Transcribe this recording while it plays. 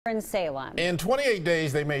In Salem. In 28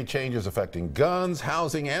 days, they made changes affecting guns,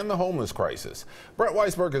 housing, and the homeless crisis. Brent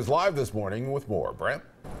Weisberg is live this morning with more. Brent?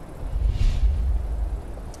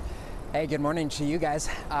 Hey, good morning to you guys.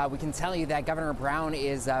 We can tell you that Governor Brown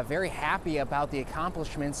is very happy about the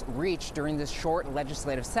accomplishments reached during this short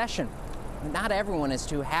legislative session. Not everyone is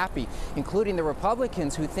too happy, including the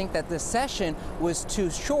Republicans who think that this session was too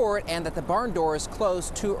short and that the barn doors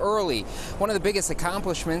closed too early. One of the biggest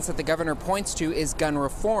accomplishments that the governor points to is gun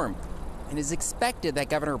reform. It is expected that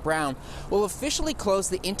Governor Brown will officially close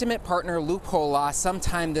the intimate partner loophole law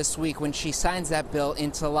sometime this week when she signs that bill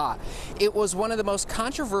into law. It was one of the most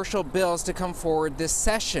controversial bills to come forward this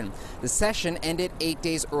session. The session ended 8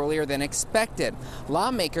 days earlier than expected.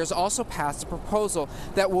 Lawmakers also passed a proposal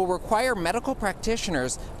that will require medical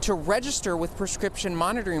practitioners to register with prescription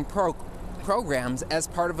monitoring programs as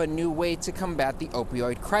part of a new way to combat the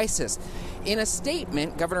opioid crisis. In a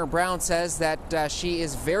statement, Governor Brown says that she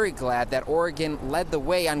is very glad that Oregon led the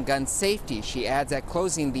way on gun safety. She adds that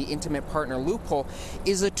closing the intimate partner loophole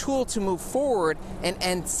is a tool to move forward and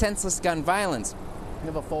end senseless gun violence. We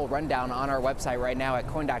have a full rundown on our website right now at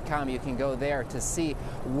KOIN.com. You can go there to see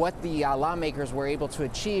what the lawmakers were able to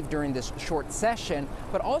achieve during this short session,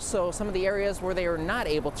 but also some of the areas where they are not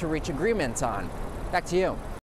able to reach agreements on. Back to you.